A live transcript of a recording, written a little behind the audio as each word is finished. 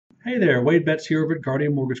Hey there, Wade Betz here over at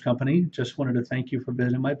Guardian Mortgage Company. Just wanted to thank you for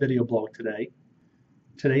visiting my video blog today.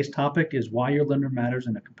 Today's topic is why your lender matters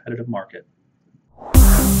in a competitive market.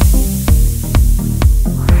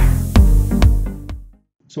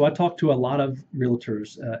 So I talk to a lot of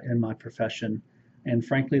realtors in my profession, and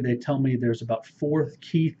frankly, they tell me there's about 4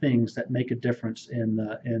 key things that make a difference in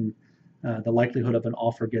the likelihood of an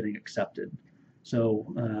offer getting accepted. So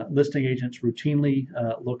listing agents routinely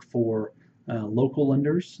look for local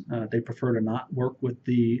lenders. They prefer to not work with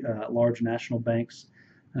the large national banks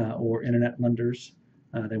or internet lenders.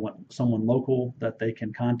 They want someone local that they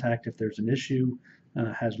can contact if there's an issue,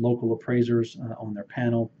 has local appraisers on their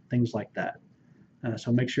panel, things like that.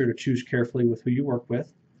 So make sure to choose carefully with who you work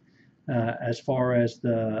with. As far as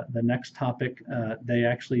the next topic, they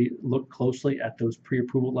actually look closely at those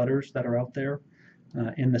pre-approval letters that are out there.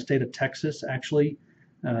 In the state of Texas, actually,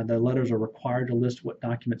 the letters are required to list what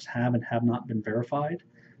documents have and have not been verified.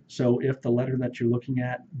 So if the letter that you're looking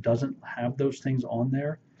at doesn't have those things on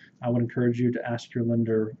there, I would encourage you to ask your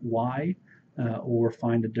lender why or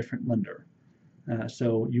find a different lender.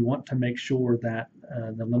 So you want to make sure that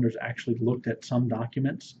the lender's actually looked at some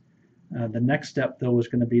documents. The next step, though, is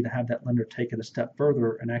going to be to have that lender take it a step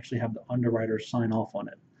further and actually have the underwriter sign off on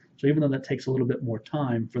it. So even though that takes a little bit more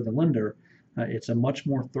time for the lender, it's a much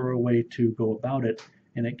more thorough way to go about it,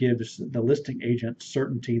 and it gives the listing agent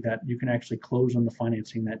certainty that you can actually close on the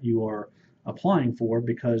financing that you are applying for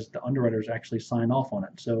because the underwriters actually sign off on it.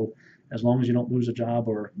 So as long as you don't lose a job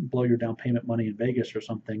or blow your down payment money in Vegas or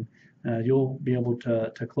something, you'll be able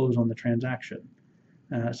to close on the transaction.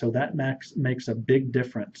 So that makes a big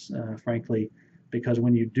difference, frankly, because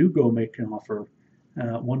when you do go make an offer,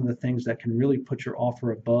 one of the things that can really put your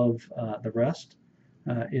offer above the rest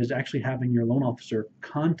is actually having your loan officer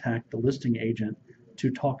contact the listing agent to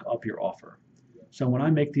talk up your offer. So when I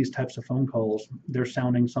make these types of phone calls, they're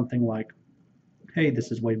sounding something like, hey,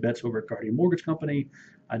 this is Wade Betz over at Guardian Mortgage Company.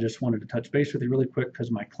 I just wanted to touch base with you really quick because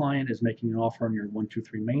my client is making an offer on your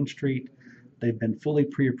 123 Main Street. They've been fully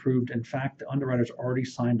pre-approved. In fact, the underwriters already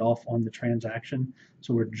signed off on the transaction.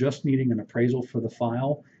 So we're just needing an appraisal for the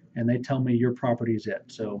file, and they tell me your property is it.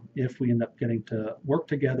 So if we end up getting to work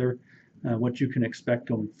together, what you can expect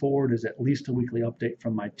going forward is at least a weekly update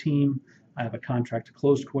from my team. I have a contract to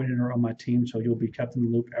close coordinator on my team, so you'll be kept in the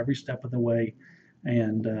loop every step of the way.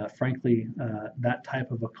 And frankly, that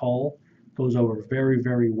type of a call goes over very,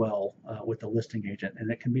 very well with the listing agent, and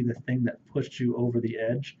it can be the thing that pushed you over the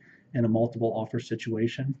edge in a multiple offer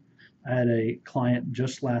situation. I had a client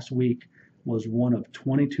just last week, was one of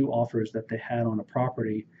 22 offers that they had on a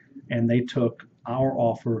property, and they took our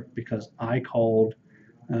offer because I called,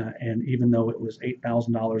 and even though it was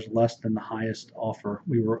 $8,000 less than the highest offer,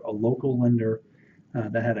 we were a local lender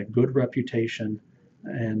that had a good reputation,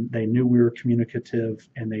 and they knew we were communicative,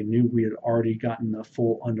 and they knew we had already gotten the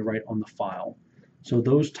full underwrite on the file. So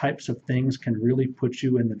those types of things can really put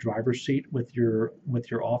you in the driver's seat with your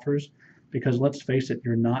offers, because let's face it,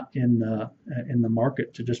 you're not in the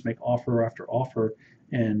market to just make offer after offer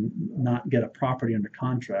and not get a property under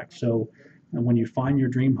contract. So when you find your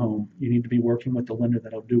dream home, you need to be working with the lender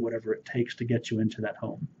that'll do whatever it takes to get you into that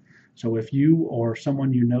home. So if you or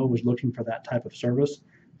someone you know is looking for that type of service,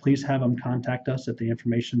 please have them contact us at the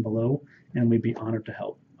information below, and we'd be honored to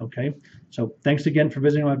help. Okay, so thanks again for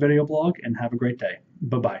visiting my video blog, and have a great day.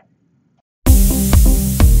 Bye-bye.